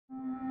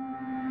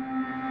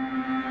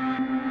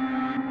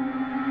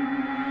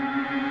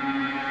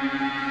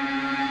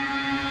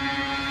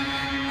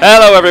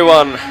Hello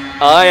everyone,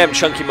 I am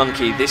Chunky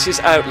Monkey, this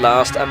is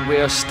Outlast, and we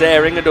are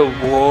staring at a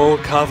wall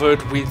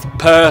covered with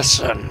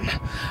person.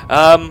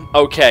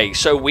 Okay,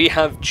 so we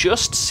have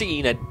just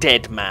seen a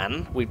dead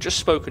man. We've just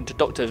spoken to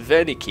Dr.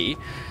 Wernicke,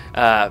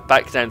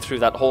 back down through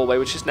that hallway,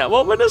 which is now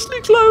ominously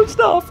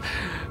closed off.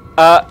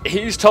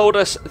 He's told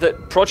us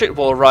that Project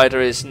Wall Rider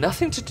is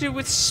nothing to do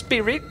with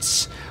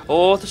spirits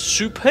or the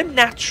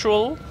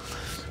supernatural.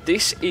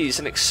 This is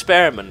an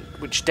experiment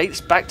which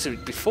dates back to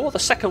before the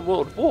Second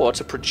World War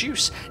to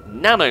produce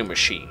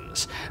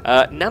nanomachines.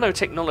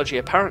 Nanotechnology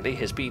apparently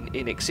has been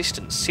in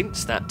existence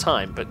since that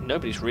time, but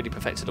nobody's really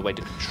perfected a way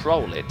to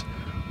control it.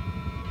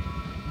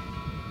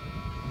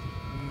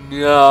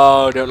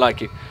 No, don't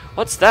like you.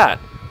 What's that?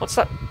 What's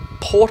that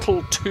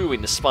Portal 2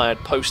 inspired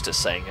poster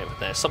saying over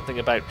there? Something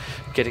about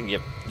getting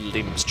your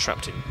limbs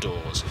trapped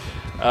indoors.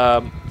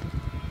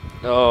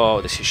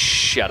 Oh, this is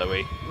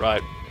shadowy.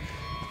 Right.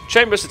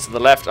 Chambers are to the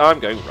left. I'm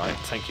going right.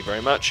 Thank you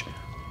very much.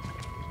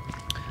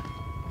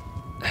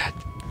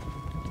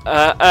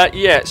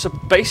 Yeah, so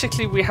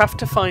basically we have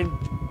to find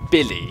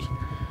Billy,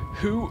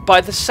 who, by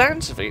the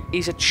sounds of it,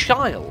 is a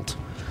child.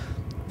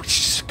 Which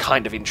is a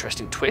kind of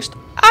interesting twist.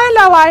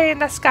 Hello, eye in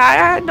the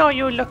sky. I know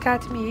you look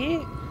at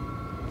me.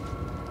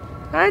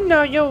 I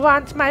know you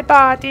want my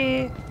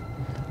body.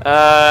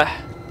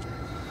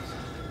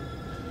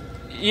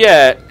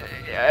 Yeah,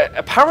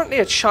 apparently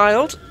a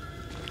child.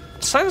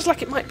 Sounds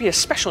like it might be a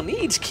special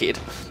needs kid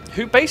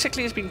who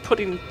basically has been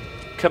put in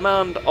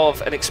command of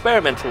an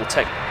experimental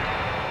tech.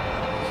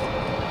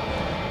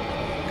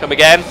 Come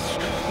again?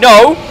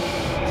 No!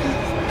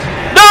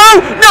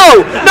 No! No!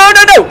 No!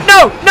 No!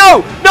 No! No!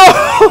 No! No!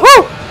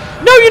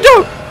 No! You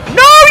don't!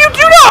 No! You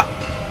do not!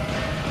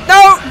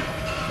 No!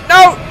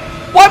 No!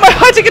 Why am I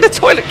hiding in a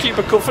toilet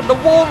cubicle from the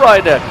Wall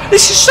Rider?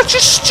 This is such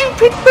a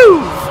stupid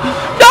move!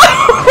 No!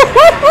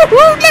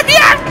 Let me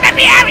out! Let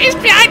me out! He's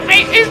behind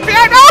me! He's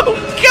behind! Oh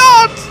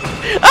God!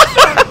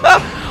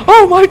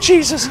 Oh my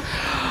Jesus!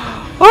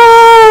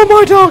 Oh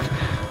my dog!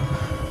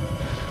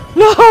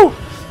 No!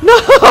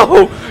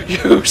 No!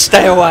 You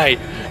stay away!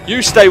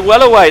 You stay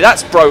well away!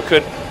 That's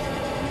broken!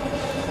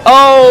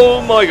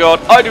 Oh my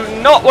God! I do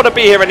not want to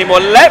be here anymore!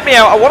 Let me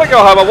out! I want to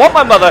go home! I want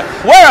my mother!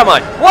 Where am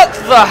I? What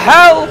the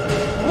hell?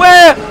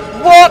 Where?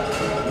 What?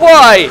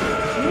 Why?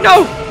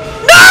 No!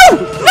 No!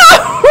 No!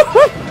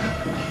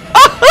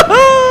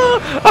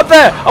 Up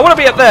there! I want to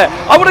be up there!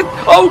 I want to...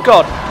 Oh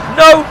God!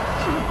 No!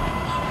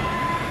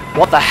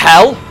 What the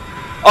hell?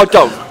 Oh,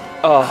 don't!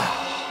 Oh.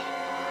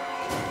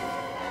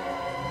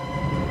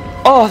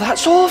 Oh,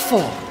 that's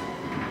awful!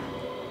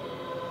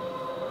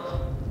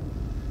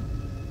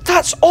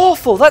 That's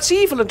awful! That's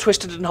evil and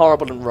twisted and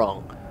horrible and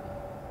wrong.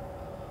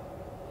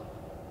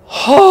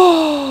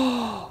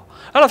 Oh!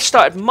 And I've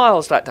started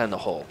miles back down the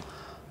hall.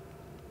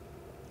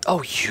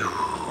 Oh, you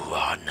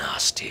are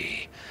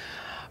nasty.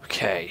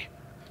 Okay.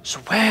 So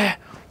where...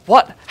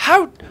 What?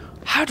 How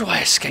do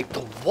I escape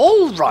the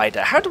Wall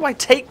Rider? How do I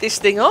take this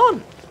thing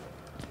on?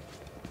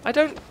 I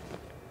don't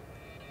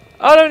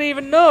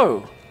even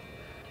know.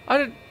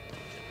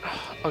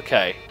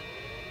 Okay.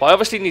 Well, I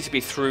obviously need to be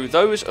through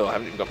those... Oh, I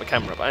haven't even got my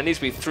camera, but I need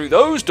to be through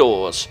those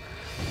doors.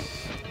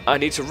 I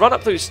need to run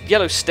up those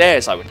yellow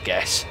stairs, I would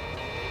guess.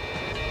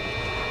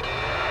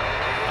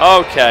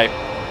 Okay.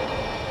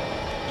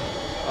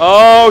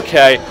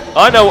 Okay.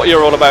 I know what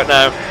you're all about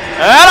now.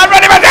 And I'm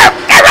running past you!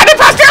 I'm running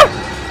past you!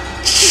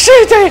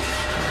 Shit!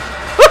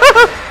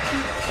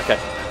 Okay.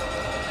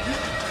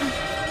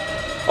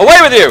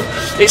 Away with you!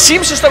 It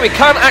seems as though he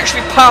can't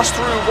actually pass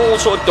through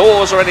walls or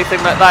doors or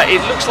anything like that.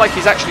 It looks like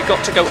he's actually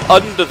got to go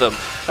under them.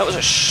 That was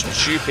a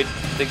stupid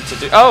thing to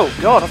do. Oh,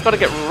 God, I've got to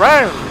get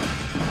round.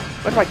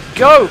 Where do I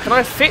go? Can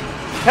I fit?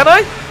 Can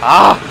I?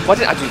 Ah, why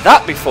didn't I do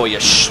that before, you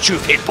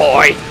stupid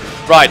boy?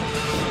 Right.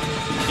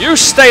 You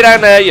stay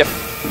down there, you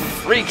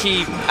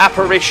freaky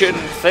apparition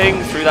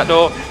thing. Through that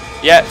door.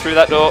 Yeah, through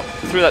that door.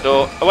 Through that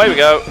door. Away we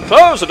go.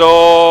 Close the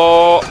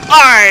door.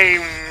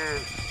 I'm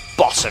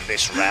boss of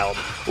this realm.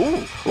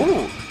 Ooh,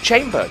 ooh.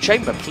 Chamber,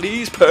 chamber.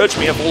 Please purge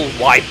me of all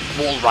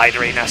Wall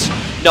Rideriness.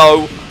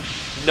 No.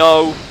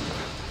 No.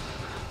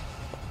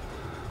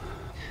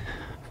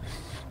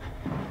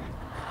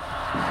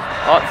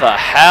 What the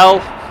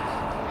hell?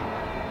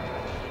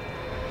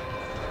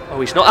 Oh,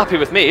 he's not happy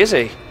with me, is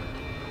he?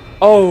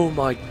 Oh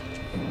my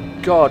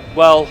God.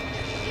 Well.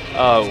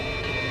 Oh.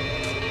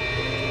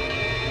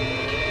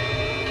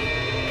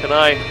 Can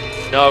I?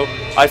 No.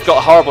 I've got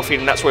a horrible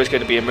feeling that's where he's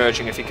going to be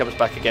emerging if he comes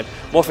back again.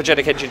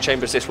 Morphogenic engine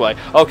chambers this way.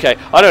 Okay.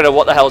 I don't know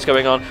what the hell's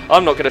going on.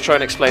 I'm not going to try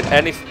and explain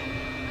anything.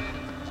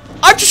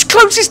 I've just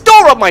closed this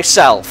door on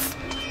myself!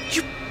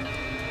 You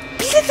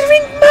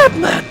blithering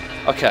madman!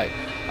 Okay.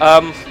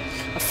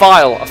 A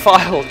file. A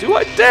file. Do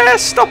I dare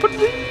stop and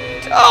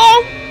read?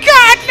 Oh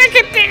God, look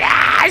at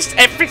this!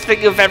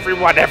 Everything of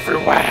everyone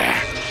everywhere.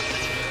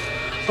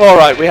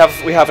 Alright, we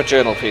have a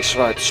journal piece.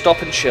 Right,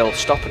 stop and chill.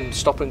 Stop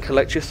and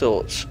collect your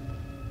thoughts.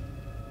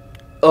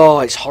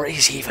 Oh, it's horrible.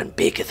 He's even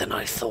bigger than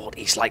I thought.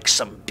 He's like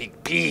some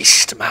big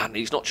beast, man.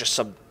 He's not just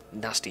some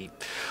nasty,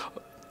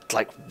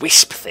 like,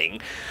 wisp thing.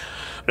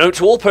 Note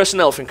to all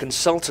personnel from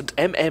Consultant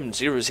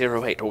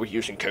MM008. Oh, we're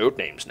using code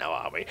names now,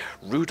 are we?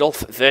 Rudolph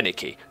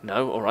Wernicke.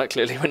 No, alright,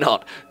 clearly we're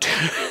not.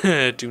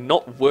 Do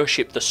not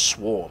worship the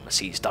swarm.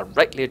 See, he's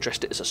directly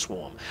addressed it as a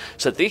swarm.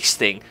 So this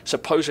thing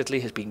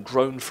supposedly has been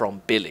grown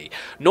from Billy.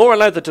 Nor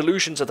allow the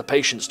delusions of the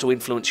patients to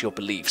influence your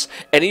beliefs.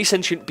 Any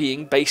sentient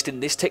being based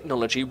in this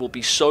technology will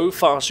be so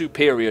far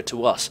superior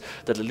to us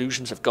that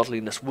illusions of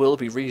godliness will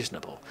be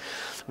reasonable.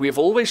 We have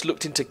always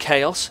looked into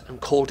chaos and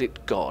called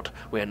it God.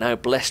 We are now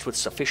blessed with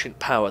sufficient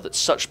power that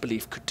such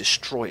belief could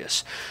destroy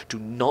us. Do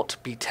not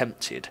be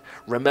tempted.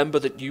 Remember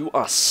that you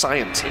are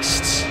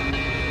scientists.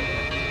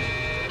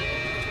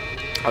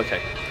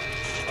 Okay.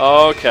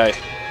 Okay.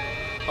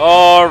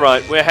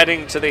 Alright, we're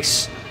heading to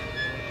this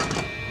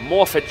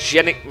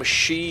morphogenic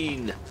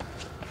machine.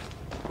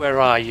 Where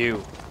are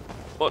you?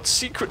 What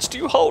secrets do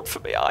you hold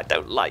for me? I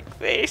don't like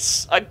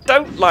this. I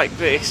don't like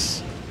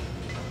this.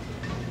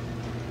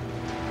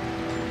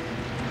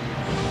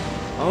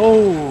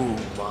 Oh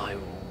my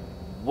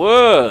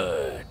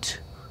word.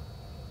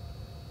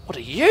 What are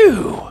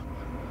you?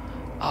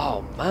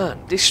 Oh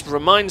man, this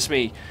reminds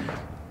me...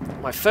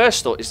 My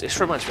first thought is this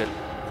reminds me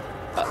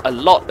a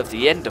lot of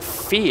the end of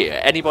Fear.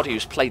 Anybody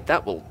who's played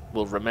that will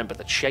remember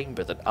the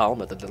chamber that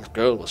Alma, the little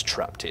girl, was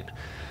trapped in.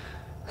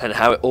 And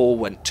how it all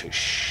went to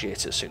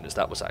shit as soon as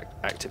that was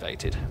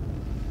activated.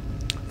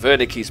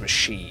 Wernicke's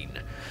machine.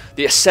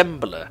 The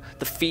assembler,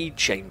 the feed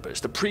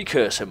chambers, the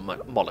precursor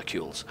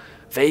molecules.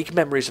 Vague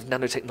memories of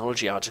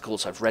nanotechnology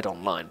articles I've read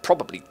online.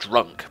 Probably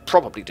drunk,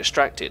 probably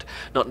distracted,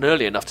 not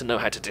nearly enough to know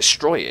how to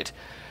destroy it.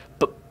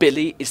 But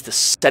Billy is the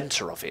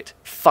centre of it.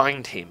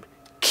 Find him.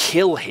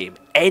 Kill him.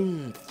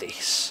 End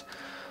this.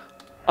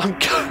 I'm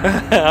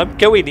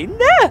going in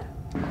there?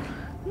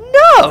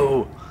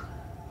 No!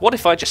 What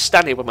if I just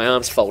stand here with my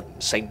arms folded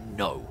and say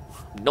no?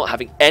 I'm not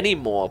having any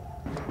more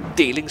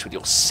dealings with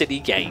your silly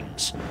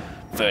games.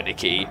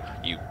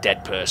 Wernicke, you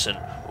dead person.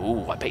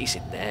 Ooh, I bet he's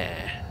in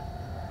there.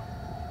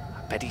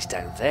 I bet he's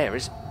down there,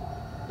 is...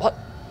 What?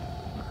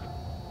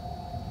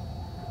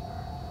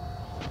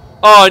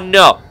 Oh,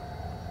 no.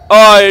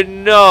 Oh,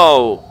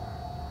 no.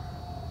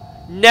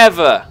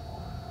 Never.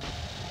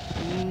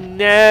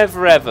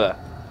 Never, ever.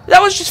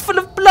 That was just full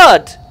of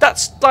blood.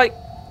 That's like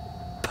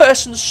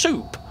person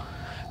soup.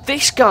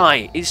 This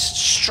guy is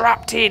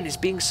strapped in, is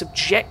being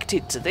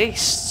subjected to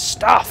this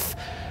stuff.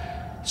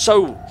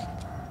 So,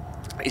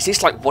 is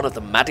this like one of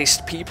the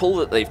maddest people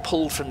that they've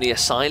pulled from the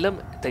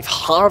asylum? They've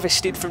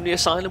harvested from the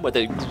asylum where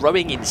they're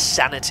growing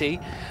insanity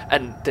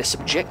and they're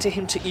subjecting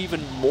him to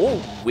even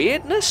more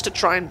weirdness to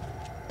try and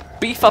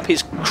beef up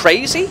his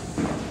crazy?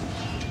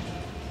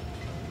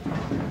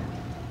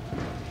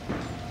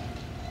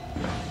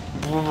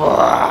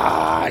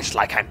 It's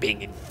like I'm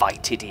being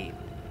invited in.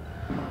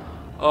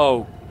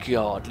 Oh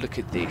God, look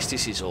at this.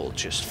 This is all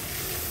just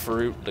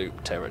Fruit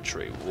Loop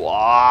territory.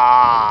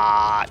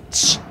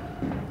 What?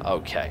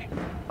 Okay.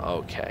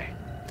 Okay.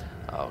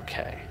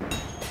 Okay.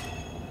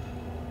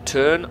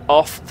 Turn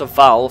off the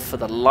valve for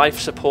the life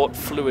support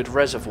fluid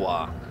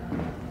reservoir.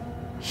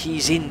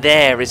 He's in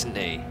there, isn't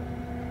he?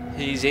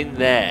 He's in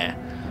there.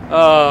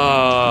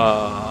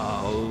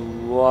 Oh,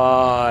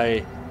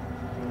 why?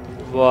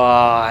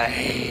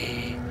 Why?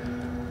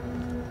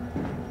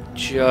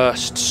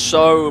 Just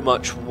so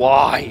much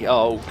why.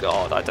 Oh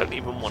God, I don't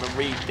even want to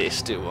read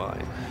this, do I?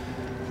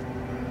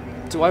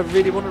 Do I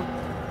really want to...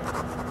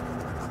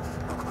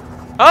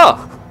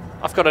 Ah!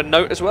 I've got a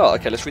note as well.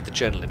 Okay, let's read the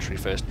journal entry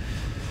first.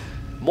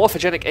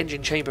 Morphogenic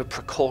engine chamber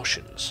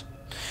precautions.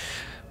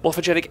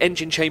 Morphogenic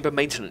engine chamber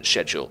maintenance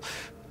schedule.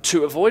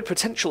 To avoid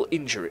potential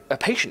injury,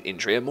 patient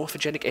injury, a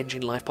morphogenic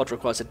engine life pod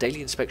requires a daily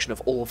inspection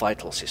of all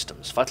vital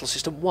systems. Vital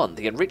System 1.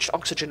 The enriched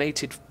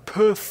oxygenated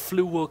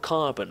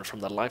perfluorocarbon from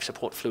the life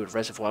support fluid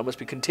reservoir must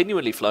be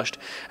continually flushed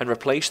and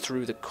replaced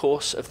through the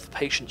course of the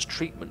patient's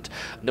treatment.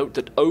 Note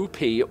that OP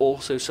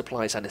also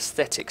supplies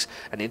anesthetics.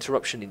 An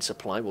interruption in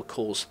supply will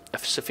cause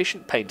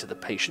sufficient pain to the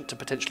patient to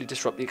potentially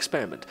disrupt the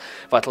experiment.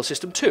 Vital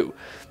System 2.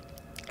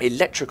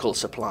 Electrical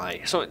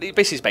supply. So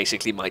this is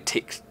basically my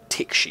tick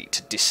sheet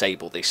to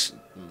disable this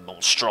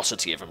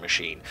monstrosity of a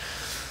machine.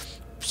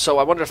 So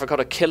I wonder if I've got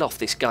to kill off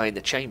this guy in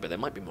the chamber. There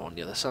might be more on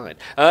the other side.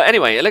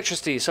 Anyway,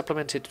 electricity is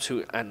supplemented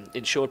to and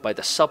insured by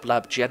the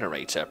sublab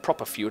generator.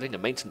 Proper fueling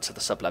and maintenance of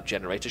the sublab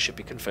generator should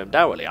be confirmed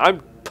hourly.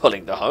 I'm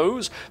pulling the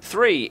hose.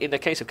 3. In the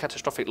case of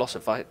catastrophic loss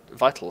of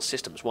vital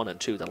systems 1 and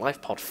 2, the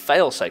life pod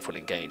failsafe will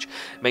engage,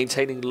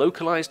 maintaining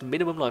localized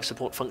minimum life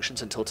support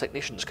functions until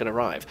technicians can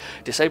arrive.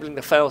 Disabling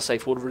the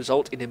failsafe will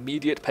result in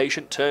immediate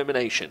patient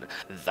termination.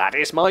 That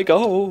is my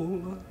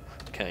goal.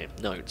 Okay,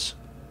 notes.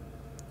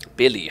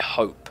 Billy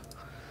Hope.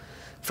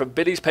 From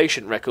Billy's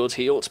patient records,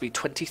 he ought to be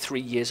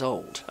 23 years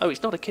old. Oh,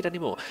 he's not a kid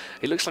anymore.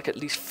 He looks like at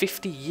least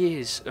 50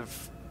 years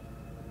of...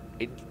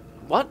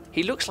 What?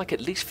 He looks like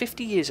at least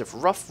 50 years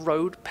of rough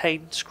road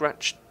pain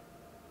scratched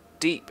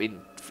deep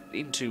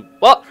into...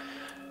 What?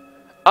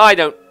 I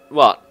don't...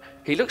 What?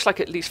 He looks like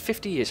at least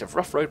 50 years of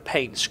rough road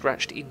pain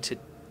scratched into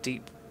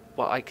deep...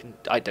 Well,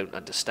 I don't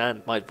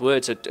understand. My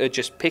words are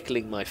just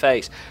pickling my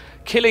face.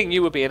 Killing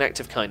you would be an act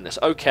of kindness.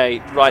 Okay,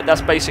 right,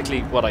 that's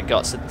basically what I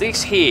got. So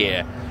this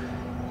here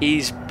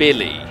is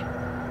Billy.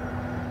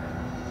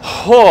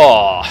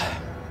 Oh,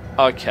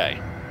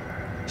 okay.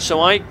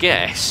 So I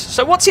guess...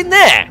 So what's in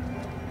there?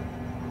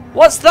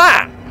 What's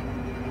that?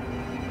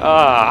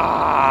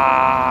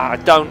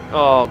 Don't...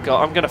 Oh,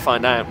 God, I'm going to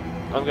find out.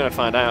 I'm going to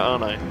find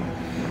out, aren't I?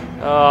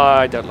 Oh,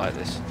 I don't like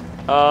this.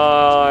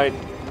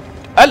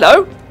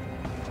 Hello?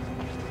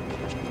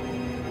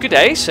 Good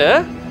day,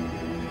 sir.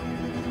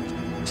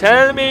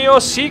 Tell me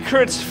your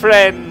secrets,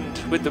 friend,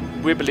 with the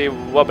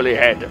wibbly-wobbly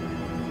head.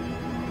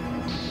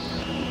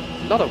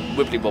 A lot of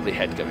wibbly-wobbly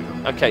head going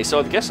on. Okay, so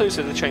I guess those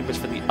are the chambers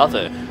for the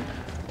other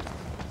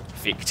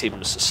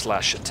victims /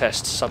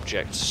 test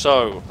subjects.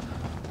 So,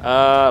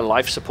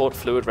 life support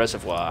fluid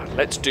reservoir.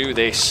 Let's do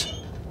this.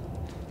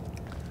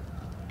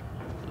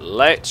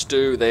 Let's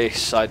do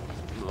this. I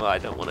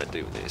don't want to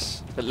do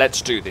this. But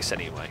let's do this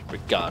anyway,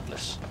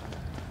 regardless.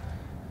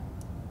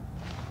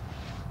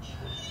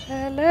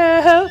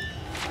 Hello.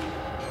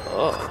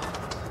 Oh.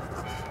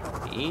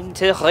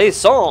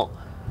 Intéressant.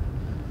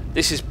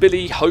 This is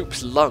Billy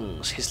Hope's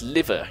lungs, his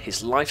liver,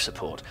 his life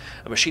support.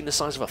 A machine the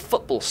size of a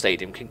football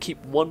stadium can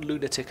keep one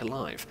lunatic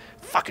alive.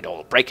 Fuck it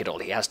all, break it all,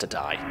 he has to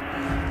die.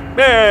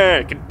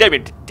 Condemn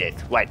him to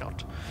death, why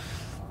not?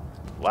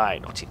 Why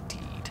not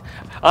indeed?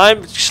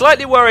 I'm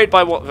slightly worried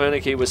by what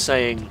Wernicke was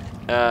saying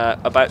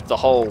about the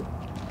whole,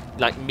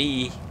 like,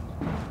 me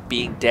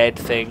being dead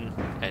thing,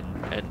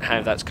 and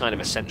how that's kind of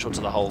essential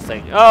to the whole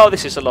thing. Oh,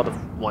 this is a lot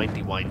of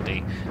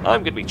windy. I'm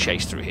going to be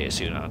chased through here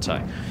soon, aren't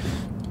I?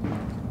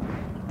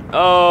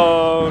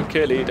 Oh,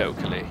 killy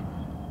dokily.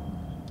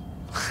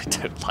 I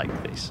don't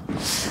like this.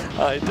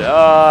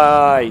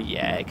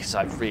 Yeah, because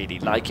I really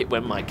like it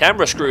when my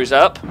camera screws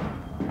up.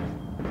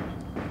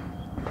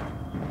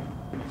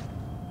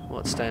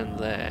 What's down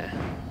there?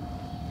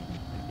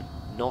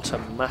 Not a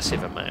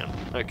massive amount.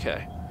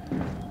 Okay.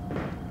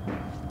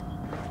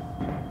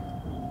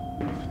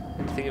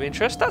 Anything of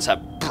interest? That's a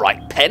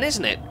bright pen,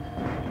 isn't it?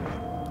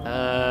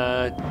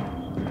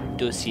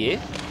 Dossier.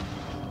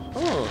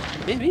 Oh,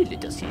 maybe the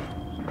dossier.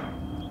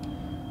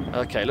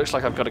 Okay, looks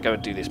like I've got to go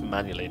and do this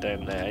manually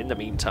down there. In the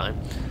meantime,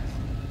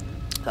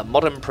 the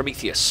modern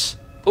Prometheus.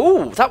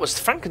 Ooh, that was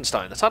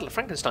Frankenstein, the title of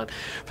Frankenstein.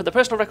 From the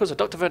personal records of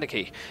Dr.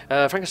 Wernicke.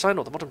 Frankenstein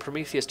or the modern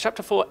Prometheus,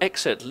 Chapter 4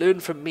 excerpt.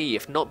 Learn from me,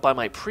 if not by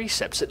my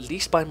precepts, at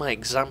least by my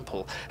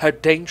example. How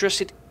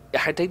dangerous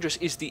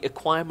is the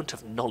acquirement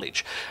of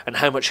knowledge, and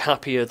how much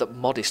happier that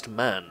modest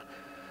man,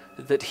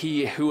 that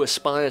he who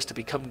aspires to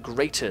become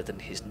greater than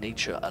his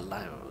nature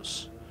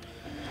allows.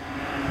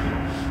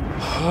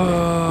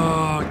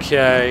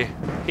 Okay.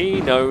 He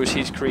knows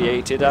he's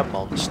created a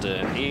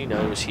monster. He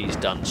knows he's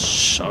done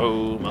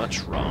so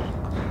much wrong.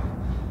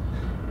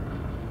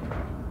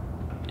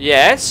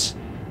 Yes?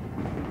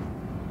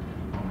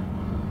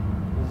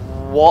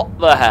 What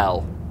the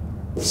hell?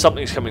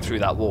 Something's coming through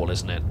that wall,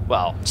 isn't it?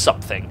 Well,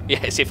 something.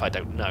 Yes, if I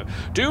don't know.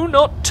 Do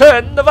not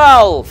turn the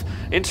valve!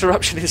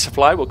 Interruption in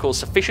supply will cause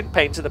sufficient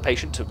pain to the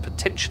patient to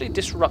potentially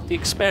disrupt the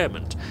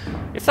experiment.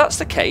 If that's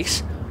the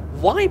case,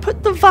 why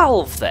put the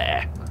valve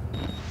there?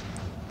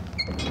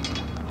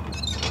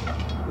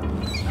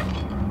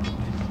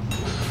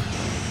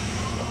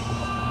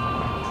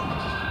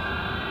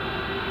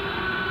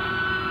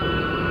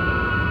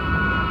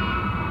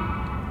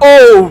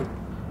 Oh!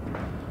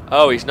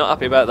 Oh, he's not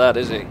happy about that,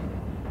 is he?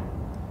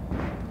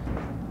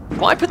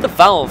 Why put the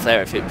valve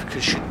there if it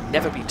should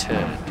never be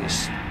turned?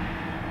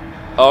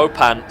 Oh,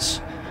 pants.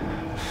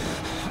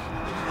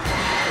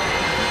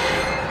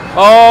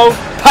 Oh,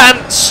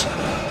 pants!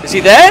 Is he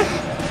there?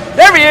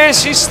 There he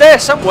is! He's there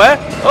somewhere.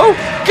 Oh,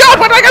 God,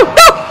 where do I go?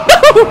 No! No!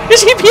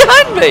 Is he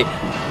behind me?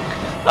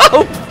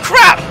 Oh,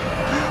 crap!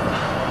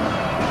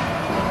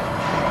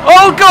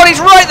 Oh, God,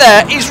 he's right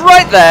there! He's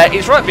right there!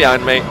 He's right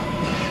behind me.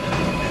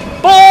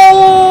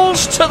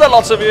 Balls to the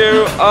lot of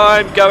you!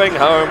 I'm going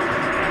home.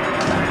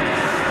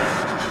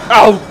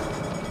 Oh!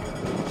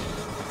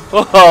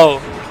 Oh!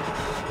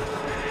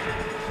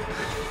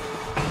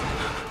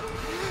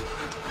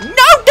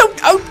 No! Don't!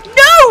 Oh,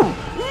 no!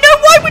 No!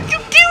 Why would you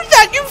do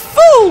that? You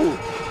fool!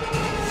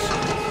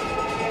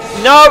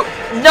 No!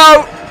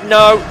 No!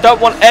 No! Don't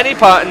want any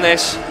part in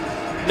this.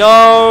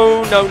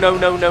 No! No! No!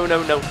 No! No!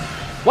 No! No!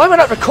 Why am I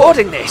not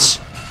recording this?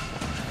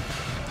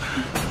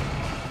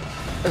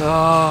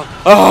 Oh!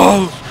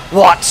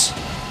 What?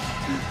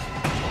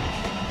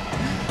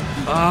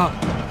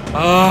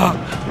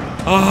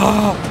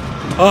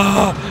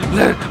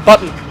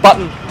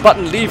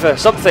 Button, lever,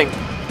 something.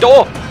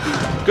 Door!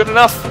 Good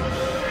enough.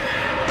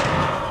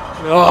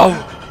 Oh!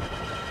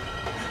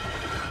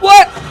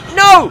 What?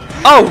 No!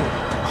 Oh!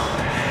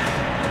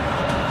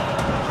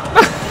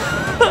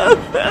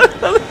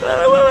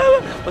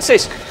 What's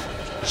this?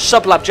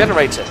 Sublab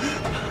generator.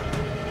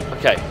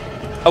 Okay.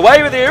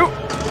 Away with you!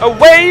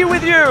 Away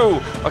with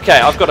you! Okay,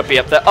 I've got to be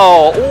up there.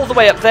 Oh, all the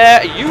way up there.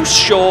 Are you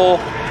sure?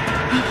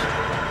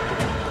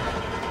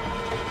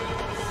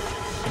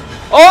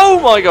 Oh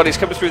my God, he's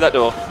coming through that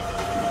door.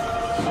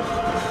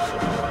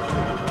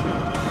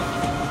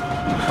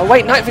 Oh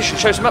wait, night vision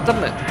shows him up,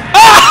 doesn't it?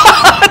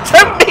 Ah! I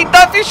don't need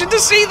night vision to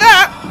see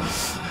that!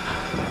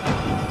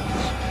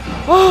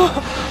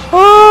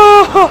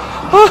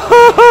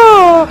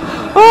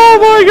 Oh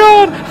my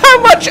god! How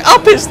much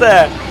up is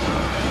there?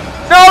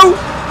 No!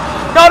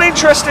 Not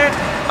interested!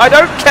 I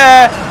don't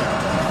care!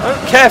 I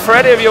don't care for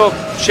any of your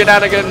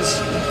shenanigans.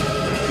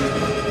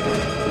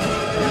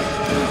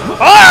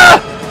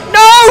 Ah!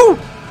 No!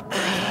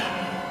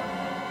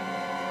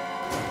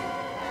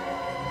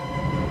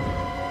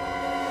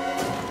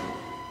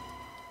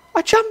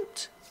 I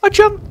jumped! I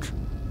jumped!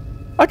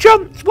 I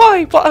jumped!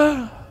 Why?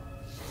 What?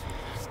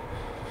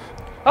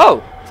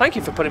 Oh, thank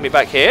you for putting me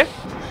back here.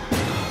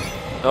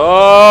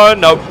 Oh,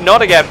 no,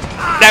 not again.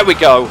 There we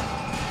go.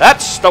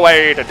 That's the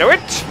way to do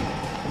it.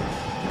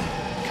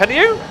 Can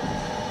you?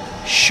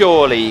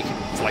 Surely you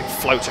can, like,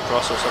 float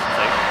across or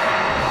something.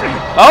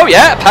 Oh,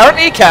 yeah,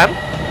 apparently you can.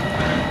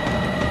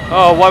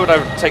 Oh, why would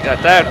I take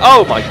that down?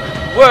 Oh, my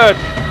word.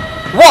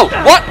 Whoa,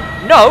 what?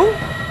 No.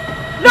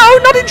 No,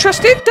 not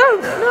interested.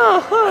 Don't.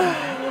 No.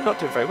 I'm not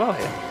doing very well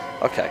here.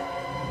 Okay.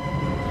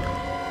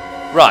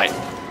 Right.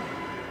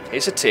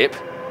 Here's a tip.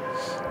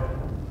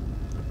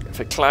 If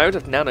a cloud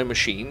of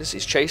nanomachines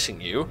is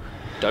chasing you,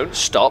 don't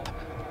stop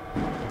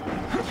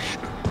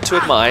to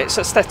admire its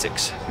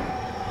aesthetics.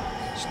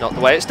 It's not the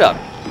way it's done.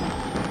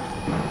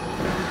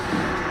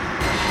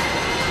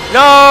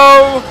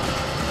 No!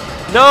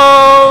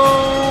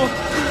 No!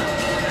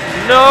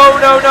 No,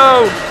 no,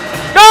 no!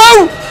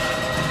 No!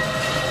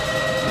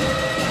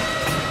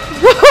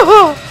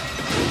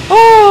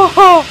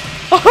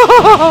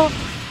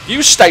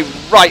 You stay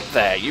right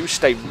there. You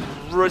stay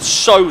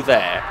so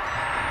there.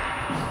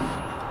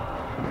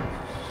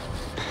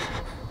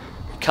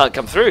 Can't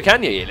come through,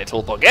 can you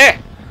little bugger?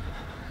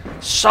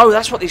 So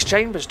that's what these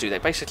chambers do. They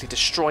basically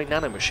destroy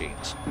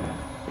nanomachines.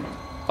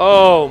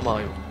 Oh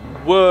my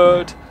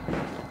word.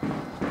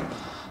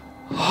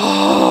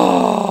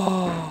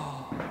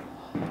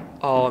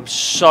 Oh, I'm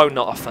so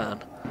not a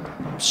fan.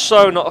 I'm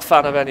so not a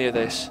fan of any of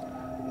this.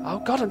 Oh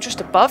god, I'm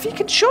just above. You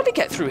can surely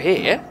get through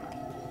here.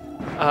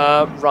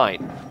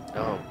 Right.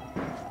 Oh.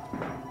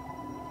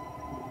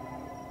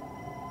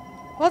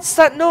 What's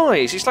that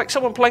noise? It's like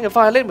someone playing a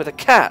violin with a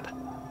cat.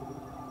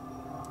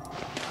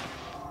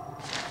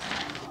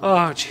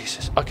 Oh,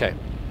 Jesus. Okay.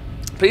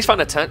 Please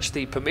find attached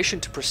the permission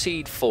to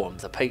proceed form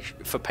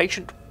for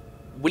patient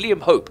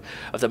William Hope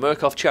of the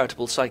Murkoff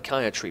Charitable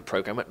Psychiatry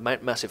Program at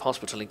Mount Massive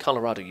Hospital in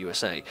Colorado,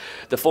 USA.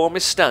 The form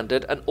is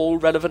standard and all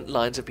relevant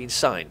lines have been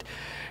signed.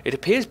 It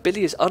appears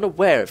Billy is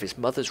unaware of his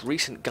mother's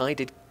recent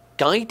guided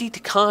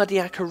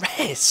cardiac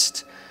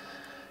arrest.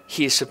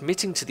 He is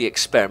submitting to the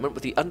experiment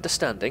with the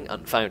understanding,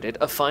 unfounded,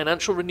 of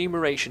financial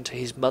remuneration to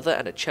his mother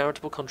and a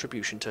charitable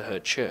contribution to her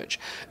church.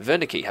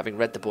 Wernicke, having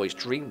read the boy's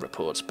dream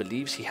reports,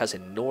 believes he has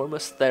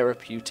enormous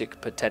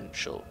therapeutic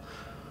potential.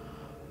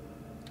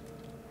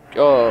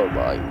 Oh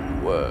my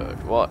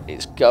word, what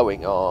is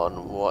going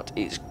on? What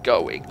is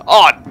going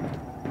on?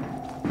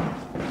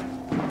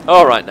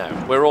 Alright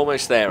now, we're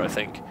almost there, I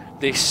think.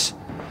 This...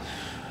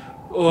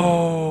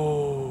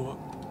 Oh...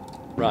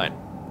 Right.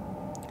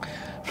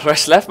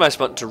 Press left mouse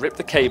button to rip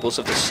the cables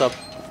of the sub...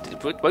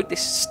 Won't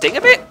this sting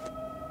a bit?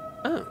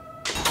 Oh.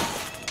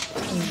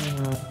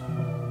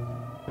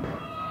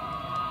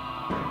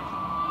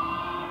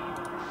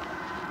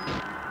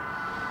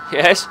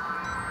 Yes?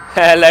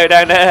 Hello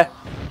down there.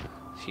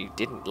 You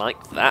didn't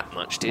like that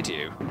much, did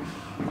you?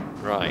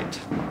 Right.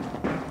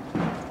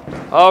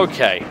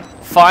 Okay.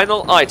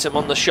 Final item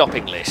on the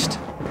shopping list.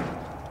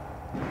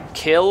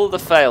 Kill the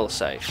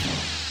failsafe.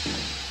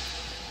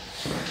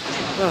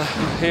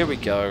 Here we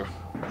go.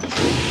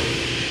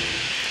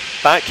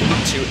 Back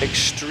into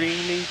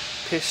extremely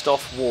pissed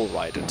off wall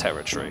rider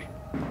territory.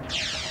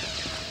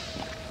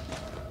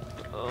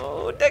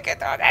 Oh, look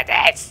at all of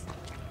this!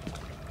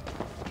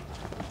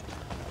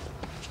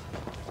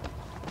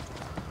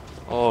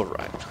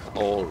 Alright,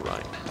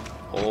 alright,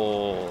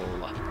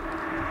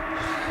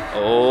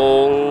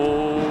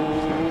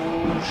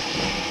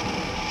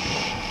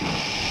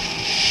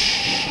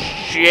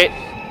 shit.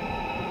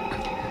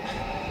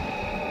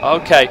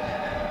 Okay.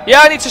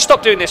 Yeah, I need to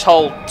stop doing this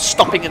whole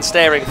stopping and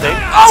staring thing.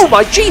 Oh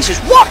my Jesus,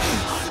 what?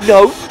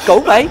 No, go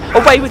away.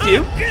 Away with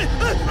you.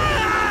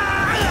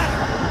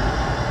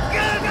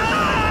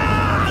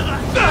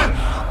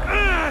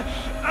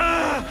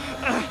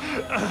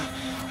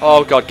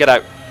 Oh god, get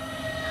out.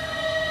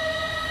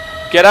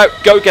 Get out,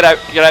 go, get out,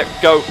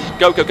 go,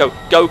 go, go, go,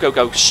 go, go,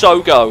 go,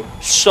 so go,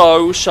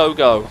 so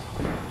go.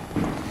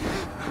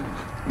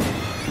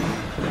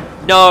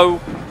 No,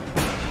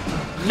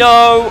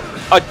 no,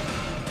 I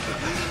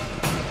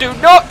do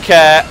not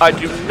care, I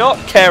do not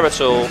care at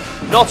all,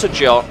 not a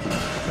jot.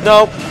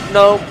 No,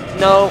 no,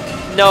 no,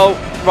 no.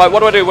 Right,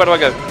 what do I do, where do I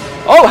go?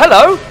 Oh,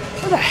 hello,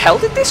 where the hell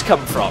did this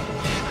come from?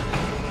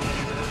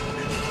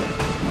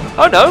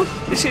 Oh no,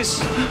 this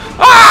is,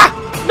 ah,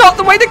 not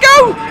the way to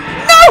go.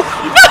 No!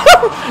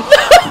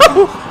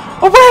 No!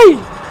 Away!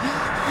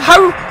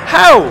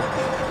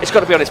 How? It's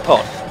got to be on his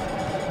pod.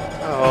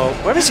 Oh,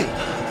 where is he?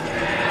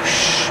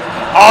 Shh.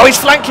 Oh, he's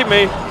flanking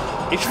me.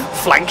 He's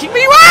flanking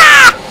me.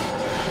 Ah!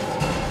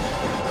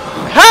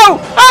 How?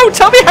 Oh,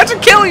 tell me how to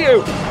kill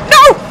you!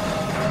 No!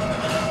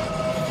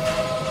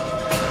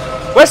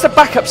 Where's the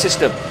backup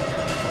system?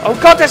 Oh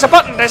god, there's a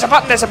button, there's a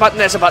button, there's a button,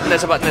 there's a button,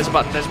 there's a button, there's a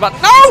button, there's a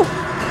button. No!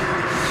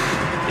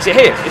 Is it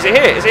here? Is it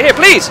here? Is it here?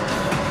 Please!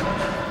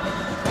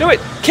 Do it!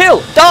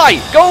 Kill! Die!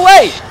 Go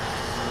away!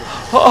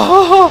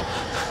 Oh,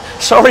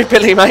 sorry,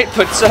 Billy, mate,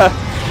 but no!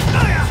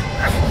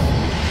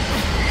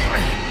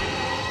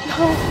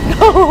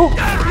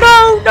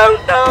 No! No!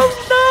 No!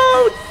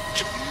 No!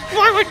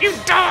 Why would you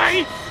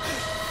die?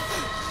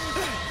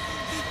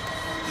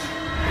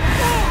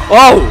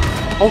 Oh!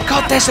 Oh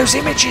god, there's those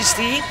images,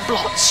 the ink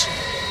blots.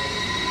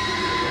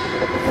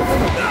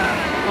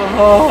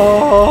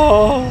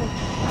 Oh!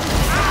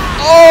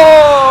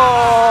 Oh!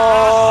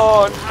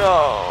 No!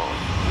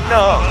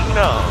 No!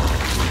 No!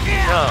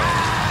 No!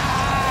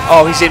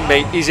 Oh, he's in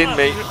me. He's in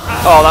me.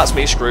 Oh, that's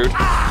me screwed.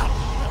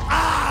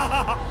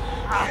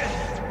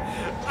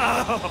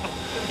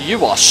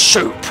 You are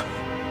soup.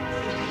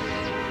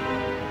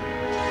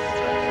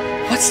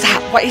 What's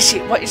that? What is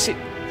it? What is it?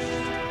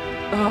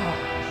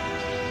 Oh.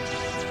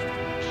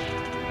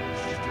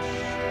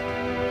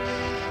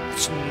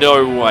 There's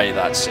no way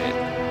that's it.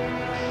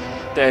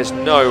 There's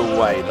no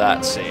way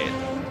that's it.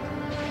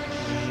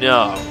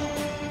 No.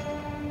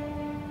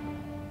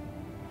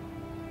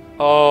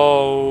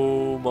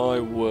 Oh my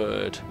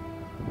word.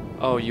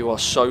 Oh, you are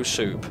so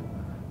soup.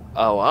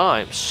 Oh,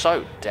 I'm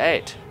so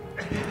dead.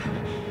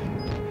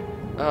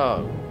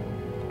 Oh.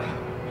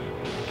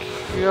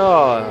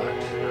 God.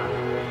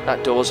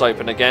 That door's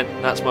open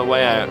again. That's my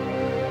way out.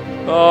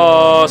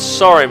 Oh,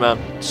 sorry,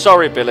 man.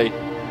 Sorry, Billy.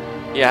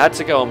 Yeah, I had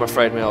to go, I'm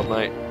afraid, my old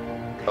mate.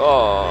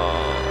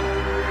 Oh.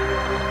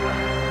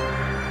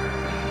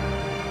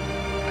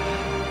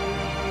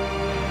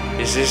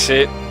 Is this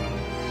it?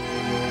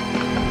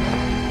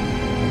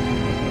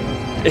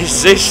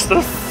 Is this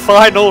the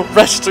final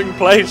resting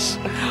place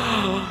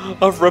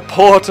of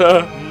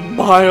reporter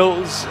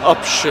Miles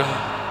Upshur?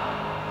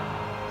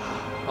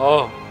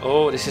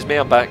 Oh, this is me,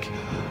 I'm back.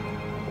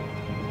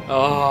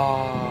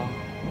 Oh.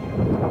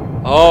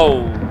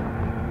 Oh.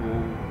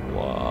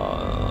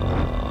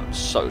 Wow. I'm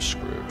so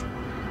screwed.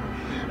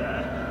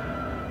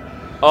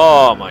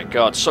 Oh my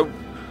god. So,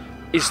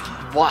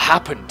 what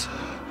happened?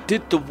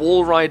 Did the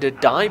wall rider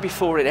die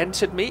before it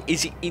entered me?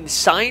 Is it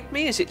inside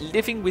me? Is it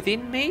living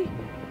within me?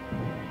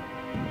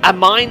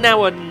 Am I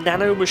now a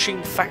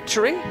nanomachine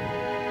factory?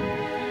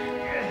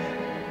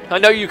 I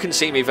know you can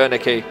see me,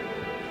 Wernicke.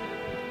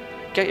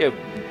 Get your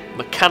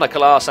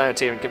mechanical ass out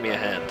here and give me a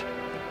hand.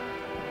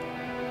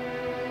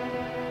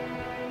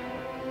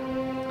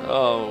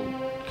 Oh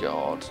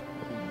god.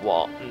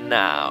 What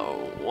now?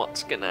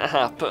 What's gonna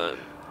happen?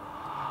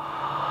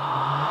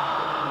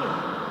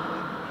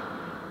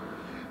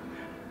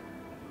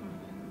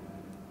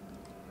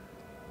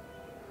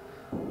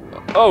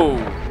 Oh!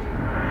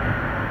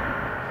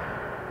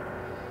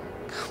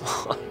 Come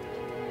on.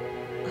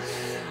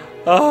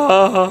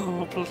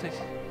 Oh, please.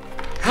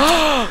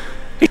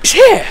 He's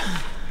here!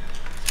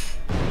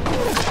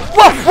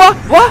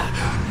 What?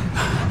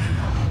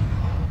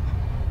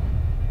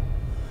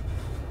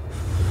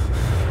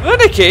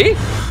 Wernicke?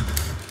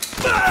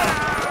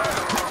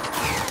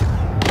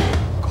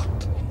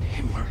 Gott in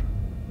Himmel.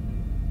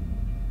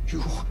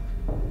 You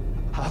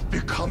have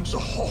become the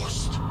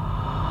host.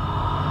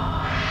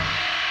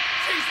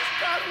 Jesus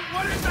God,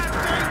 what is that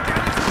thing?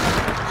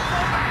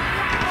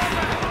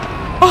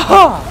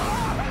 Aha!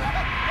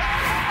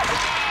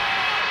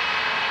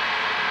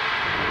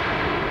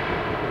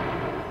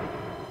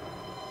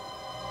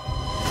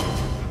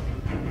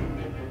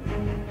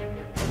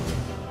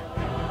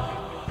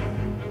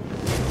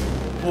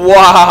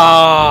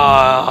 Wow!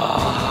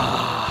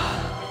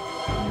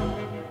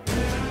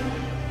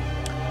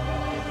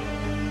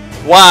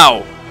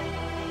 Wow!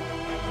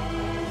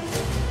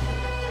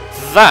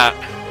 That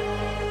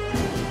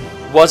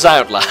was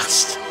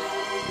Outlast.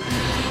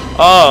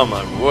 Oh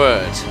my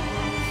word.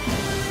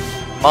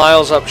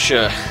 Miles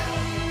Upshur.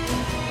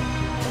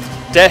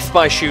 Death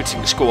by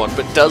shooting squad,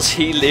 but does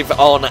he live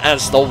on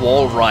as the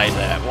Wall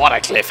Rider? What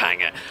a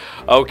cliffhanger.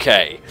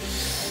 Okay.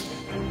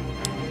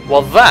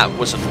 Well, that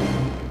was an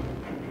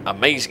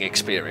amazing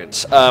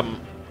experience. Wow,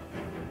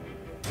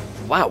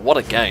 what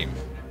a game.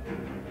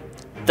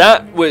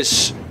 That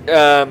was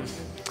I'm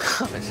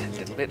a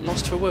little bit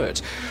lost for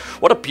words.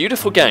 What a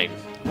beautiful game.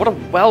 What a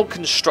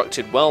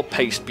well-constructed,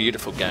 well-paced,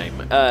 beautiful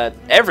game.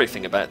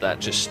 Everything about that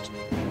just,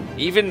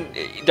 even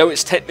though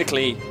it's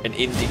technically an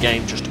indie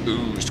game, just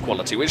oozed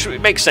quality, which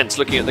makes sense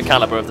looking at the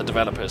caliber of the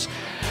developers.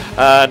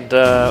 And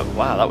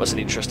wow, that was an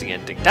interesting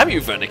ending. Damn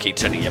you, Wernicke,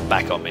 turning your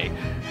back on me.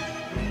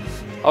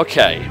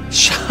 Okay,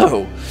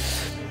 so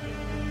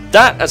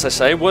that, as I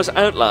say, was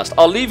Outlast.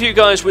 I'll leave you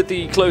guys with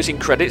the closing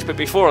credits, but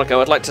before I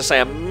go, I'd like to say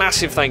a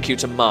massive thank you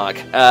to Marc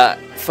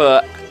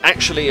for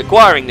actually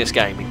acquiring this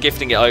game and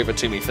gifting it over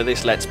to me for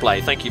this Let's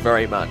Play. Thank you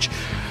very much.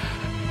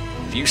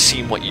 Have you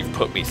seen what you've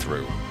put me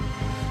through?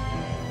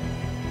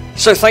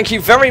 So thank you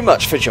very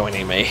much for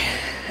joining me,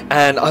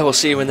 and I will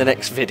see you in the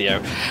next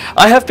video.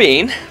 I have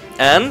been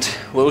and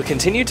will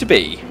continue to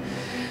be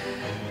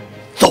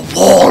the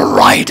Wall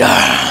Rider.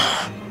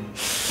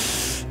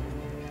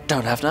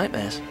 Don't have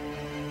nightmares.